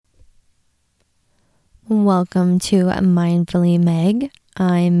Welcome to Mindfully Meg.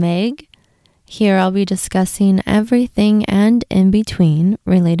 I'm Meg. Here I'll be discussing everything and in between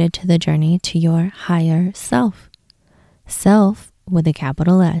related to the journey to your higher self. Self with a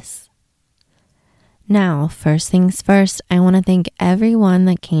capital S. Now, first things first, I want to thank everyone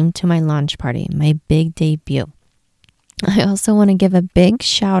that came to my launch party, my big debut. I also want to give a big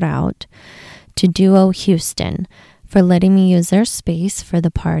shout out to Duo Houston for letting me use their space for the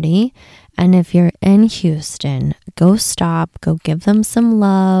party. And if you're in Houston, go give them some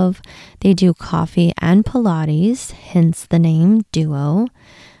love. They do coffee and Pilates, hence the name Duo.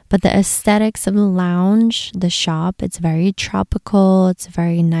 But the aesthetics of the lounge, the shop, it's very tropical. It's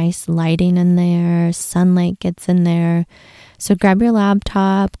very nice lighting in there. Sunlight gets in there. So grab your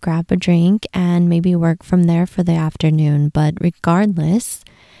laptop, grab a drink, and maybe work from there for the afternoon. But regardless,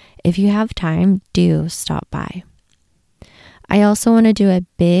 if you have time, do stop by. I also want to do a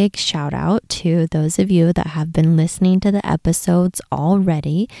big shout out to those of you that have been listening to the episodes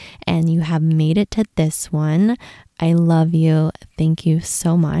already and you have made it to this one. I love you. Thank you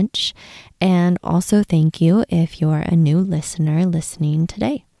so much. And also thank you if you're a new listener listening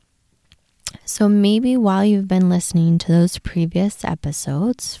today. So maybe while you've been listening to those previous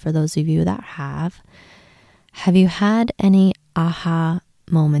episodes, for those of you that have you had any aha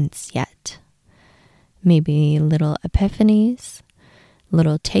moments yet? Maybe little epiphanies,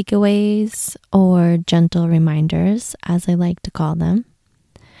 little takeaways, or gentle reminders, as I like to call them.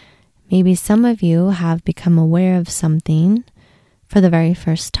 Maybe some of you have become aware of something for the very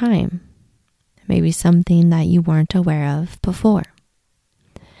first time. Maybe something that you weren't aware of before.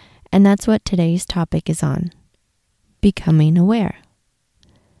 And that's what today's topic is on. Becoming aware.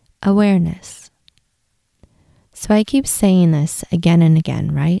 Awareness. So I keep saying this again and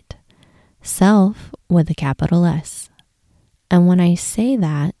again, right? Self with a capital S. And when I say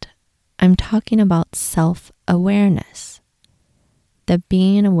that, I'm talking about self-awareness. The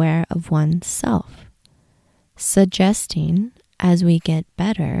being aware of oneself. Suggesting as we get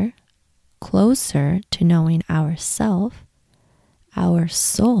better, closer to knowing ourself, our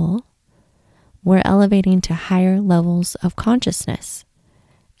soul, we're elevating to higher levels of consciousness.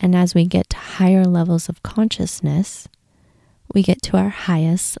 And as we get to higher levels of consciousness, we get to our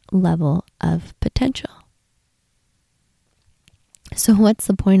highest level of potential. So what's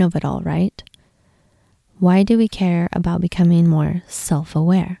the point of it all, right? Why do we care about becoming more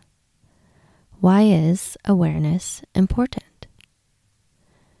self-aware? Why is awareness important?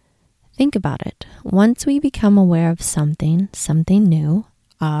 Think about it. Once we become aware of something new,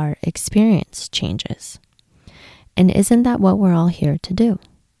 our experience changes. And isn't that what we're all here to do?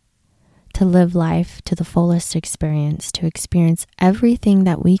 To live life to the fullest experience, to experience everything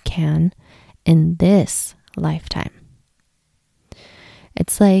that we can in this lifetime.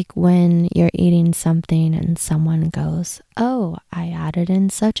 It's like when you're eating something and someone goes, "Oh, I added in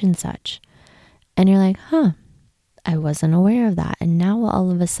such and such." And you're like, I wasn't aware of that. And now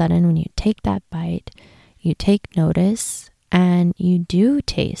all of a sudden, when you take that bite, you take notice and you do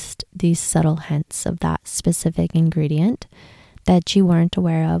taste these subtle hints of that specific ingredient that you weren't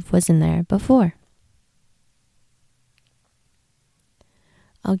aware of was in there before.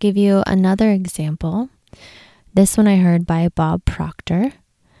 I'll give you another example. This one I heard by Bob Proctor.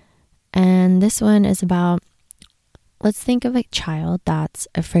 And this one is about, let's think of a child that's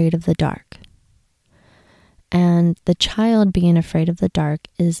afraid of the dark. And the child being afraid of the dark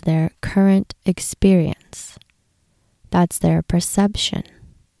is their current experience. That's their perception,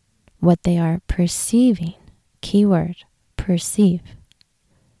 what they are perceiving. Keyword, perceive.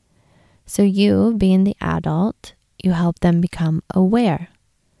 So you, being the adult, you help them become aware.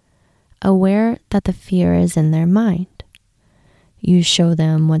 Aware that the fear is in their mind. You show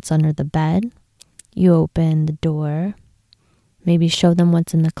them what's under the bed. You open the door. Maybe show them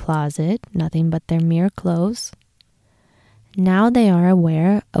what's in the closet, nothing but their mere clothes. Now they are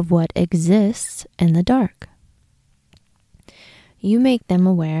aware of what exists in the dark. You make them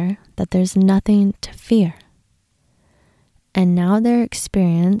aware that there's nothing to fear. And now their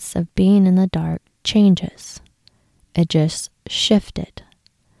experience of being in the dark changes. It just shifted.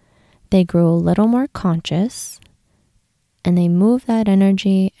 They grew a little more conscious and they moved that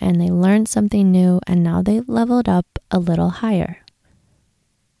energy and they learned something new and now they leveled up a little higher.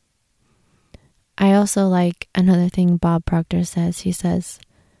 I also like another thing Bob Proctor says. He says,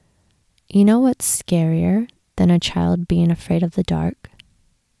 you know what's scarier than a child being afraid of the dark?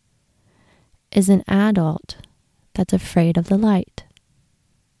 Is an adult that's afraid of the light.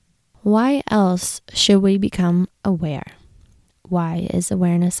 Why else should we become aware? Why is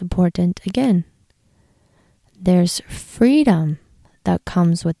awareness important again? There's freedom that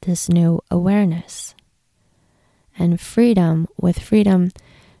comes with this new awareness. And freedom, with freedom,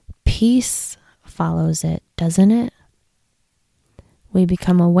 peace follows it, doesn't it? We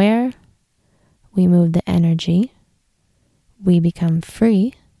become aware, we move the energy, we become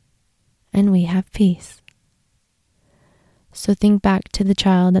free, and we have peace. So think back to the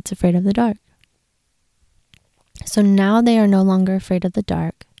child that's afraid of the dark. So now they are no longer afraid of the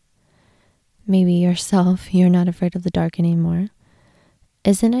dark. Maybe yourself, you're not afraid of the dark anymore.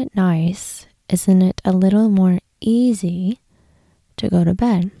 Isn't it nice? Isn't it a little more easy to go to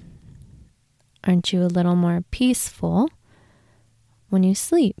bed? Aren't you a little more peaceful when you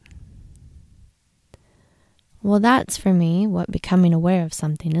sleep? Well, that's for me what becoming aware of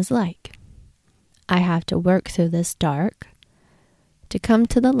something is like. I have to work through this dark to come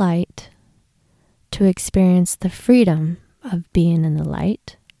to the light, to experience the freedom of being in the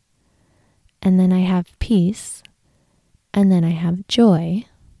light. And then I have peace, and then I have joy.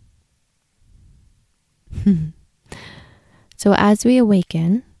 So as we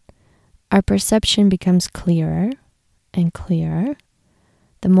awaken, our perception becomes clearer and clearer.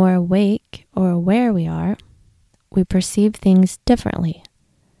 The more awake or aware we are, we perceive things differently.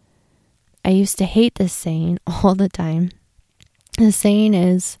 I used to hate this saying all the time. The saying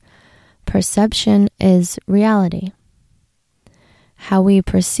is, perception is reality. How we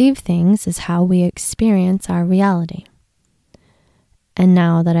perceive things is how we experience our reality. And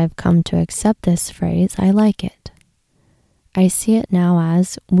now that I've come to accept this phrase, I like it. I see it now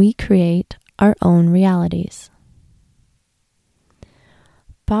as we create our own realities.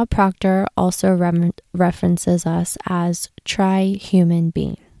 Bob Proctor also references us as tri-human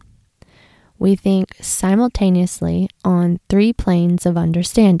being. We think simultaneously on 3 planes of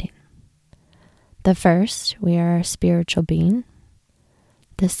understanding. The first, we are a spiritual being.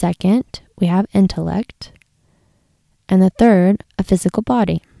 The second, we have intellect. And the third, a physical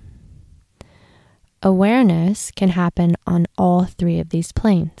body. Awareness can happen on all 3 of these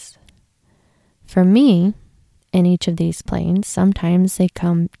planes. For me, in each of these planes, sometimes they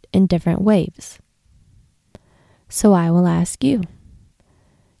come in different waves. So I will ask you,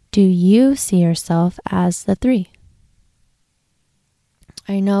 do you see yourself as the 3?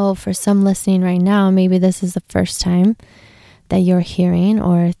 I know for some listening right now, maybe this is the first time that you're hearing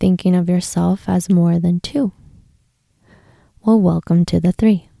or thinking of yourself as more than 2. Well, welcome to the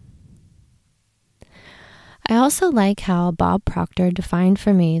 3. I also like how Bob Proctor defined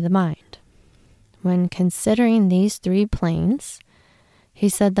for me the mind. When considering these 3 planes, he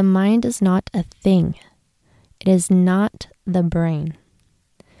said the mind is not a thing. It is not the brain.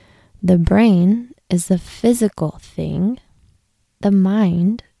 The brain is the physical thing. The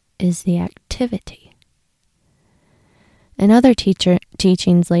mind is the activity. In other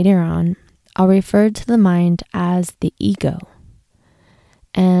teachings later on, I'll refer to the mind as the ego.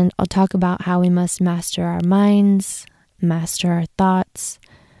 And I'll talk about how we must master our minds, master our thoughts,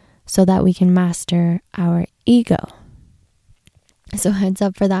 so that we can master our ego. So heads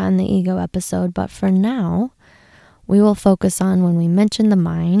up for that in the ego episode. But for now, we will focus on when we mention the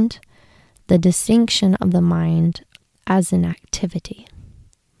mind, the distinction of the mind as an activity,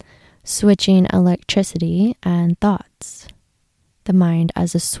 switching electricity and thoughts, the mind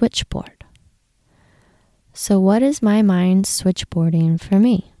as a switchboard. So what is my mind switchboarding for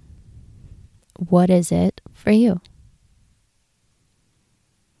me? What is it for you?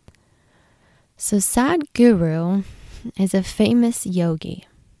 So Sadguru is a famous yogi.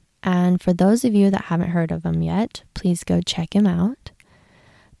 And for those of you that haven't heard of him yet, please go check him out.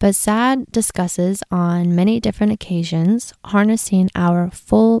 But Sad discusses on many different occasions harnessing our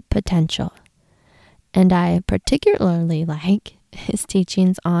full potential. And I particularly like his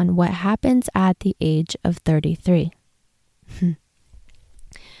teachings on what happens at the age of 33.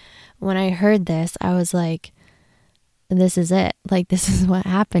 When I heard this, I was like, this is it. Like, this is what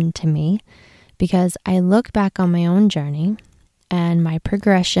happened to me. Because I look back on my own journey and my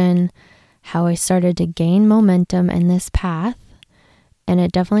progression, how I started to gain momentum in this path. And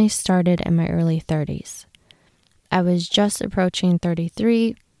it definitely started in my early 30s. I was just approaching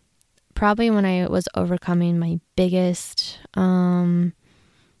 33, probably when I was overcoming my biggest, we'll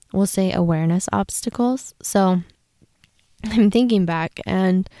say, awareness obstacles. So I'm thinking back,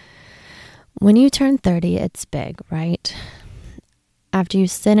 and when you turn 30, it's big, right? After you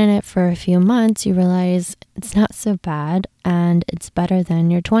sit in it for a few months, you realize it's not so bad and it's better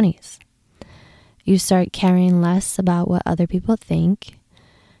than your 20s. You start caring less about what other people think.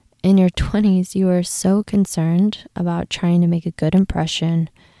 In your 20s, you are so concerned about trying to make a good impression,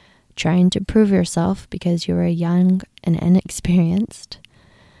 trying to prove yourself because you are young and inexperienced.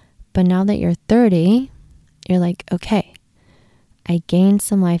 But now that you're 30, you're like, okay, I gained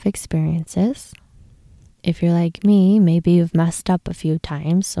some life experiences. If you're like me, maybe you've messed up a few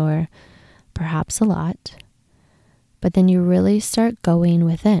times or perhaps a lot. But then you really start going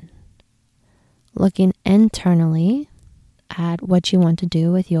within, looking internally at what you want to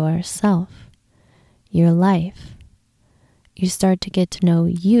do with yourself, your life. You start to get to know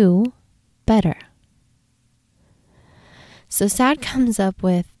you better. So Sad comes up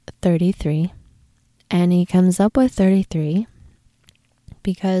with 33, and he comes up with 33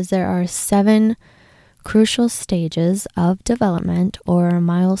 because there are 7 crucial stages of development or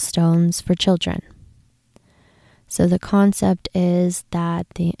milestones for children. So the concept is that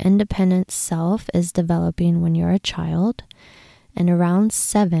the independent self is developing when you're a child, and around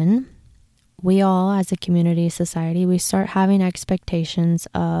 7, we all as a community society, we start having expectations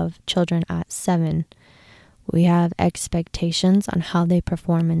of children at 7. We have expectations on how they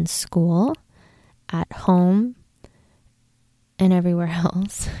perform in school, at home, and everywhere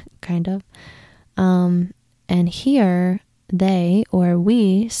else, kind of. And here, they or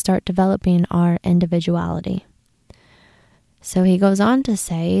we start developing our individuality. So he goes on to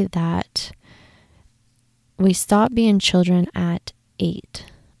say that we stop being children at 8,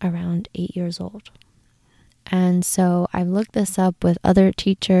 around 8 years old. And so I've looked this up with other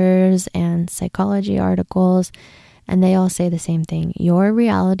teachers and psychology articles, and they all say the same thing. Your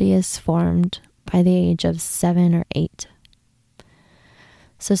reality is formed by the age of 7 or 8.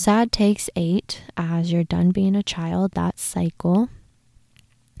 So Sad takes 8 as you're done being a child, that cycle,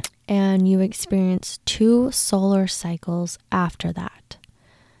 and you experience 2 solar cycles after that.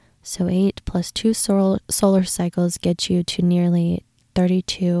 So 8 plus 2 solar cycles gets you to nearly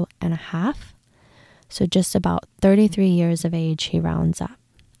 32 and a half. So just about 33 years of age he rounds up.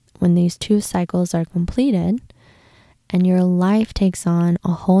 When these 2 cycles are completed and your life takes on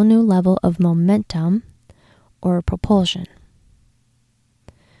a whole new level of momentum or propulsion.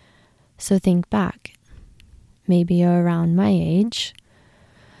 So think back. Maybe you're around my age.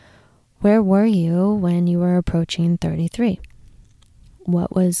 Where were you when you were approaching 33?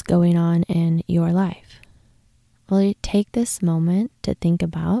 What was going on in your life? Well, you take this moment to think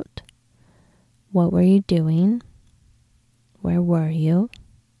about what were you doing? Where were you?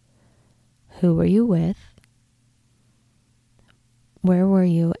 Who were you with? Where were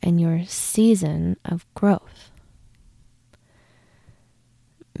you in your season of growth?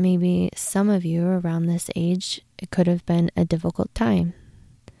 Maybe some of you around this age, it could have been a difficult time.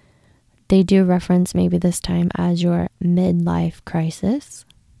 They do reference maybe this time as your midlife crisis.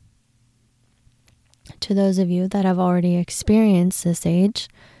 To those of you that have already experienced this age,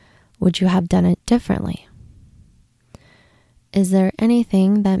 would you have done it differently? Is there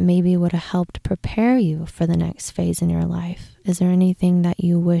anything that maybe would have helped prepare you for the next phase in your life? Is there anything that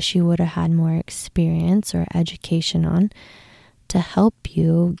you wish you would have had more experience or education on to help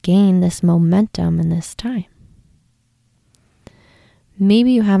you gain this momentum in this time?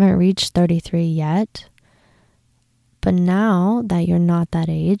 Maybe you haven't reached 33 yet, but now that you're not that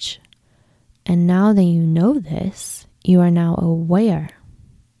age, and now that you know this, you are now aware.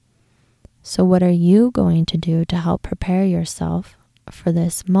 So what are you going to do to help prepare yourself for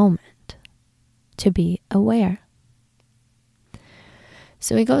this moment? To be aware.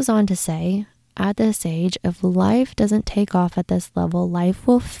 So he goes on to say, at this age, if life doesn't take off at this level, life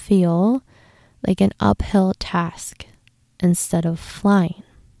will feel like an uphill task instead of flying.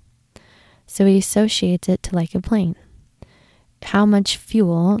 So he associates it to like a plane. How much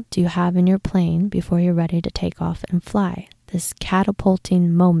fuel do you have in your plane before you're ready to take off and fly? This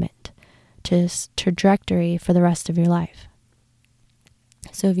catapulting moment to this trajectory for the rest of your life.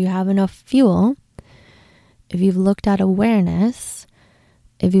 So if you have enough fuel, if you've looked at awareness,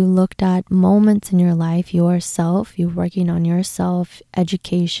 if you looked at moments in your life, yourself, you working on yourself,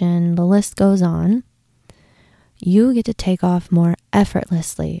 education, the list goes on, you get to take off more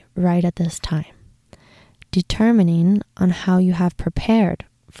effortlessly right at this time, determining on how you have prepared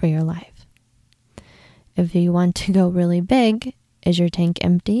for your life. If you want to go really big, is your tank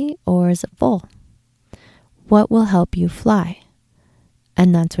empty or is it full? What will help you fly?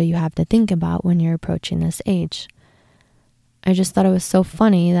 And that's what you have to think about when you're approaching this age. I just thought it was so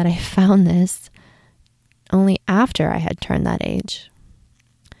funny that I found this only after I had turned that age.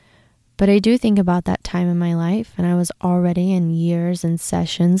 But I do think about that time in my life, and I was already in years and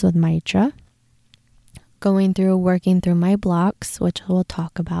sessions with Maitra, working through my blocks, which we'll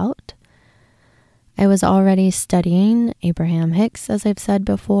talk about. I was already studying Abraham Hicks, as I've said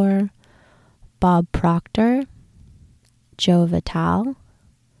before, Bob Proctor, Joe Vitale,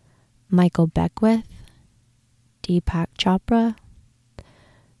 Michael Beckwith, Deepak Chopra,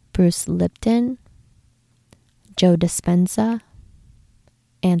 Bruce Lipton, Joe Dispenza,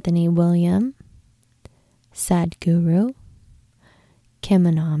 Anthony William, Sadguru,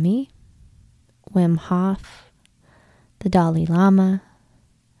 Kimonami, Wim Hof, the Dalai Lama,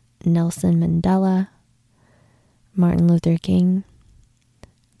 Nelson Mandela, Martin Luther King,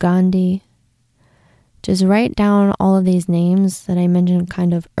 Gandhi. Just write down all of these names that I mentioned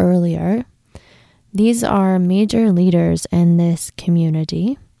kind of earlier. These are major leaders in this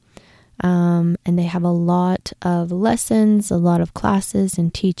community, and they have a lot of lessons, a lot of classes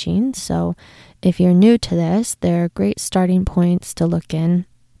and teaching. So if you're new to this, they're great starting points to look in.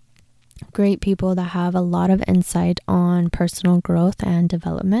 Great people that have a lot of insight on personal growth and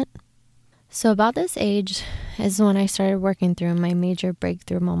development. So about this age is when I started working through my major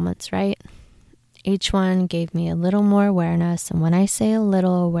breakthrough moments, right? Each one gave me a little more awareness. And when I say a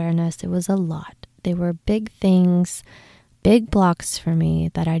little awareness, it was a lot. They were big things, big blocks for me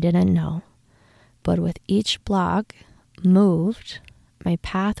that I didn't know. But with each block moved, my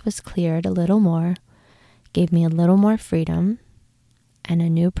path was cleared a little more, gave me a little more freedom and a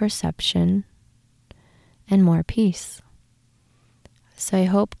new perception and more peace. So I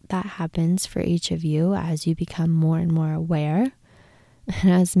hope that happens for each of you as you become more and more aware.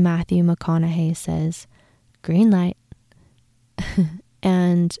 And as Matthew McConaughey says, green light.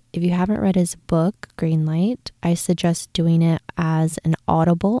 And if you haven't read his book, Green Light, I suggest doing it as an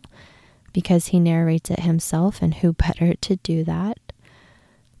audible because he narrates it himself, and who better to do that?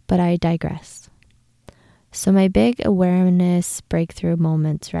 But I digress. So my big awareness breakthrough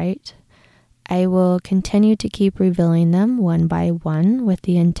moments, right? I will continue to keep revealing them one by one with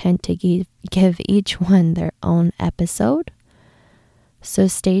the intent to give each one their own episode. So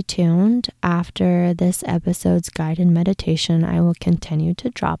stay tuned. After this episode's guided meditation, I will continue to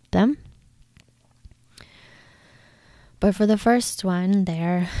drop them. But for the first one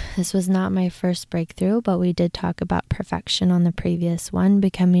this was not my first breakthrough, but we did talk about perfection on the previous one,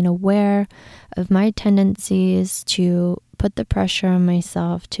 becoming aware of my tendencies to put the pressure on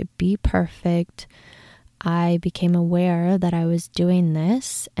myself to be perfect. I became aware that I was doing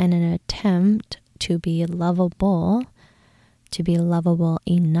this in an attempt to be lovable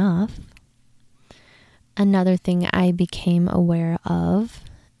enough. Another thing I became aware of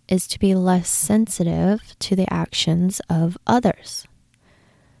is to be less sensitive to the actions of others.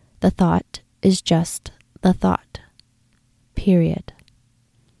 The thought is just the thought, period.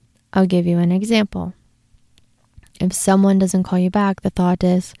 I'll give you an example. If someone doesn't call you back, the thought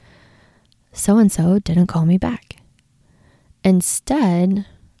is, so-and-so didn't call me back. Instead,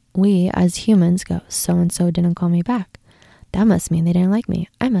 we as humans go, so-and-so didn't call me back. That must mean they didn't like me.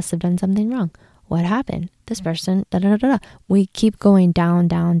 I must have done something wrong. What happened? This person, da-da-da-da-da. We keep going down,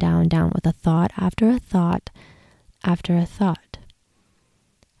 down, down, down with a thought after a thought after a thought.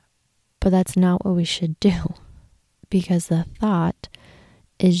 But that's not what we should do, because the thought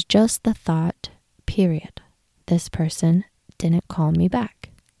is just the thought, period. This person didn't call me back.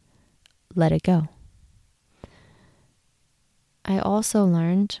 Let it go. I also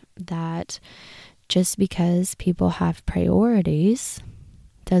learned that just because people have priorities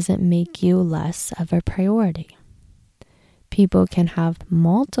doesn't make you less of a priority. People can have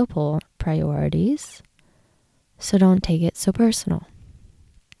multiple priorities, so don't take it so personal.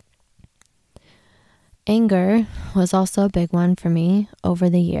 Anger was also a big one for me over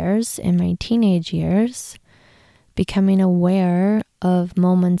the years. In my teenage years, becoming aware of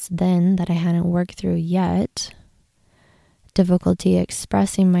moments then that I hadn't worked through yet, difficulty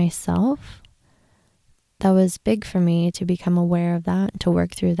expressing myself. That was big for me to become aware of that, to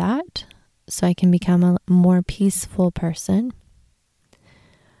work through that, so I can become a more peaceful person.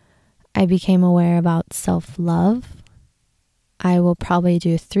 I became aware about self-love. I will probably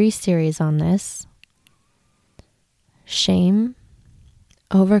do 3 series on this. Shame,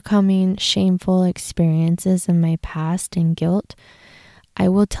 overcoming shameful experiences in my past and guilt. I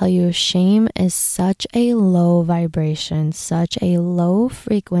will tell you, shame is such a low vibration, such a low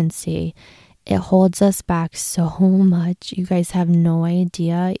frequency. It holds us back so much. You guys have no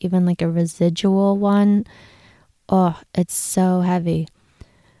idea. Even like a residual one. Oh, it's so heavy.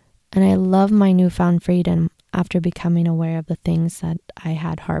 And I love my newfound freedom after becoming aware of the things that I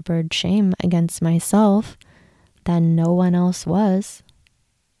had harbored shame against myself that no one else was.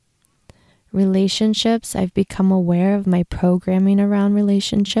 Relationships, I've become aware of my programming around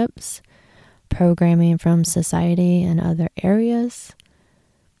relationships, programming from society and other areas.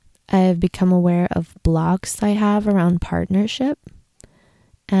 I've become aware of blocks I have around partnership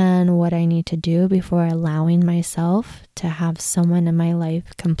and what I need to do before allowing myself to have someone in my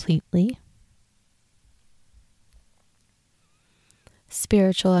life completely.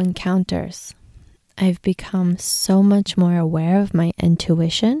 Spiritual encounters. I've become so much more aware of my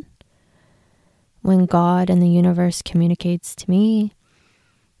intuition, When God and the universe communicates to me,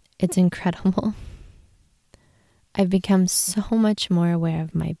 it's incredible. I've become so much more aware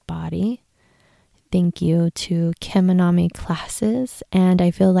of my body. Thank you to Kim and Ami classes. And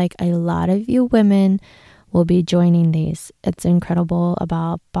I feel like a lot of you women will be joining these. It's incredible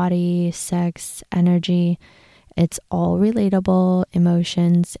about body, sex, energy. It's all relatable,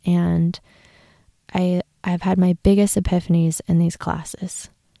 emotions, and I've had my biggest epiphanies in these classes.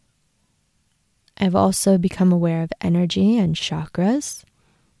 I've also become aware of energy and chakras,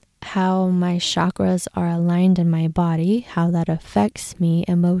 how my chakras are aligned in my body, how that affects me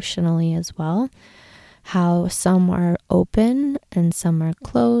emotionally as well, how some are open and some are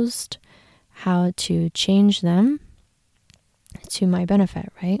closed, how to change them to my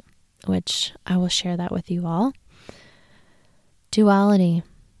benefit, right? Which I will share that with you all. Duality.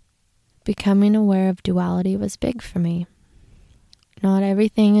 Becoming aware of duality was big for me. Not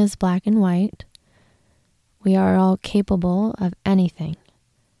everything is black and white. We are all capable of anything,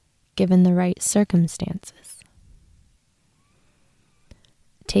 given the right circumstances.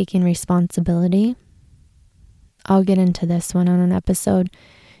 Taking responsibility. I'll get into this one on an episode.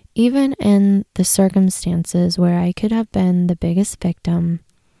 Even in the circumstances where I could have been the biggest victim,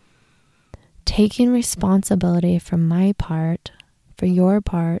 taking responsibility for my part, for your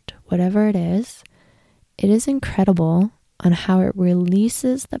part, whatever it is incredible on how it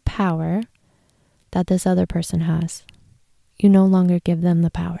releases the power that this other person has. You no longer give them the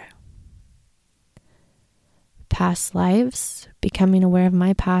power. Past lives, becoming aware of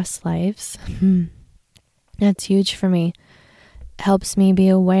my past lives, that's huge for me. It helps me be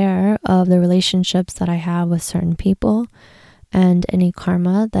aware of the relationships that I have with certain people and any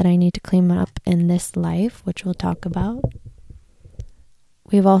karma that I need to clean up in this life, which we'll talk about.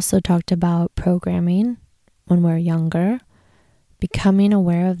 We've also talked about programming when we're younger, becoming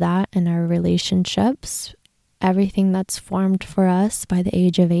aware of that in our relationships, everything that's formed for us by the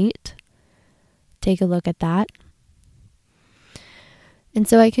age of 8. Take a look at that. And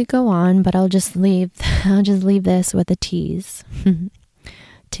so I could go on, but I'll just leave this with a tease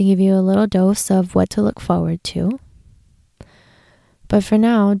to give you a little dose of what to look forward to. But for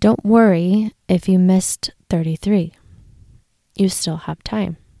now, don't worry if you missed 33. You still have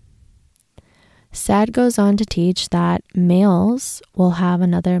time. Sad goes on to teach that males will have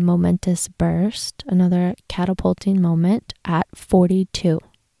another momentous burst, another catapulting moment at 42.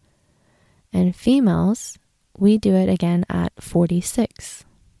 And females, we do it again at 46.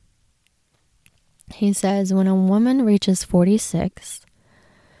 He says when a woman reaches 46,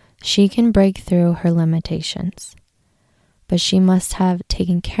 she can break through her limitations. But she must have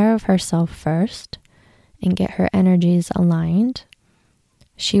taken care of herself first and get her energies aligned.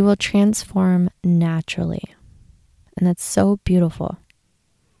 She will transform naturally. And that's so beautiful.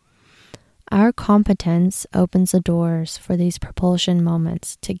 Our competence opens the doors for these propulsion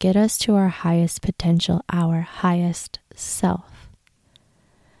moments to get us to our highest potential, our highest self.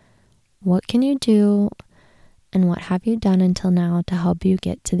 What can you do and what have you done until now to help you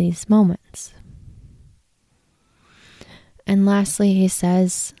get to these moments? And lastly, he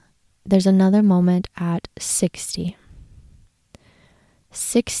says, there's another moment at 60.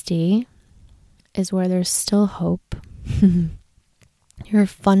 60 is where there's still hope. Your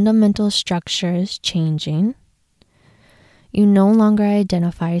fundamental structure is changing. You no longer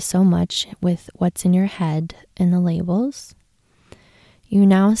identify so much with what's in your head and the labels. You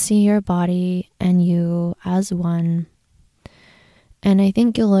now see your body and you as one. And I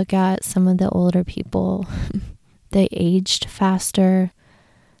think you'll look at some of the older people. They aged faster.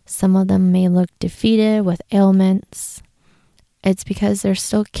 Some of them may look defeated with ailments. It's because they're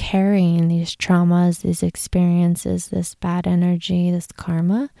still carrying these traumas, these experiences, this bad energy, this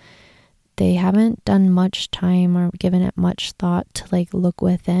karma. They haven't done much time or given it much thought to look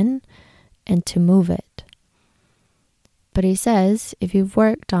within and to move it. But he says, if you've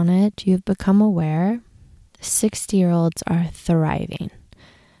worked on it, you've become aware, 60-year-olds are thriving.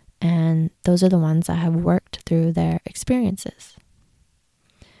 And those are the ones that have worked through their experiences.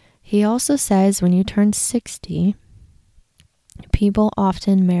 He also says when you turn 60, people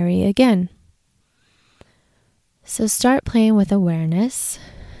often marry again. So start playing with awareness.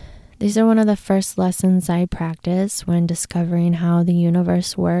 These are one of the first lessons I practice when discovering how the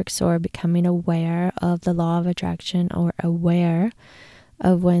universe works or becoming aware of the law of attraction or aware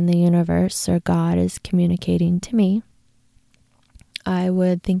of when the universe or God is communicating to me. I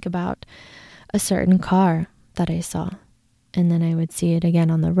would think about a certain car that I saw, and then I would see it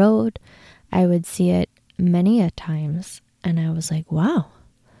again on the road. I would see it many a times, and I was like, wow,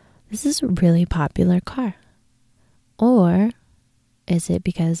 this is a really popular car. Or is it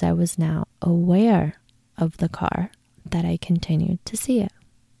because I was now aware of the car that I continued to see it.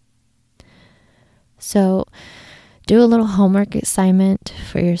 So do a little homework assignment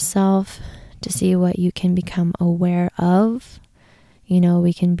for yourself to see what you can become aware of.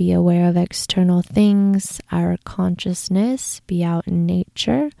 We can be aware of external things, our consciousness, be out in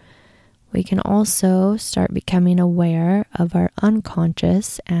nature. We can also start becoming aware of our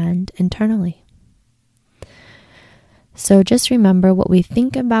unconscious and internally. So just remember, what we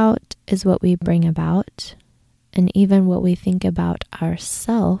think about is what we bring about, and even what we think about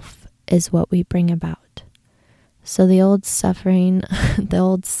ourself is what we bring about. So the old suffering, the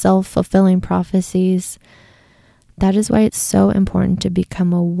old self-fulfilling prophecies, that is why it's so important to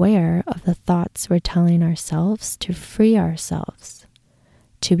become aware of the thoughts we're telling ourselves to free ourselves,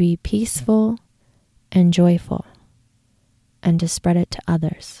 to be peaceful and joyful, and to spread it to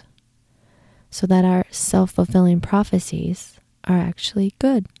others, so that our self-fulfilling prophecies are actually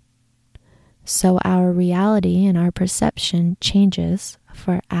good. So our reality and our perception changes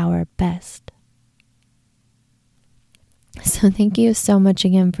for our best. So thank you so much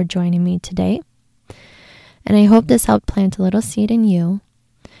again for joining me today. And I hope this helped plant a little seed in you,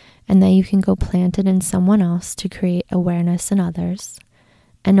 and that you can go plant it in someone else to create awareness in others.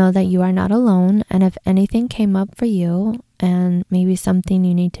 And know that you are not alone, and if anything came up for you, and maybe something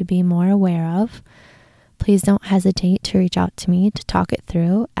you need to be more aware of, please don't hesitate to reach out to me to talk it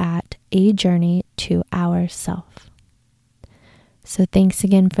through at A Journey to Our Self. So thanks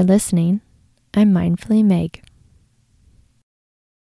again for listening. I'm Mindfully Meg.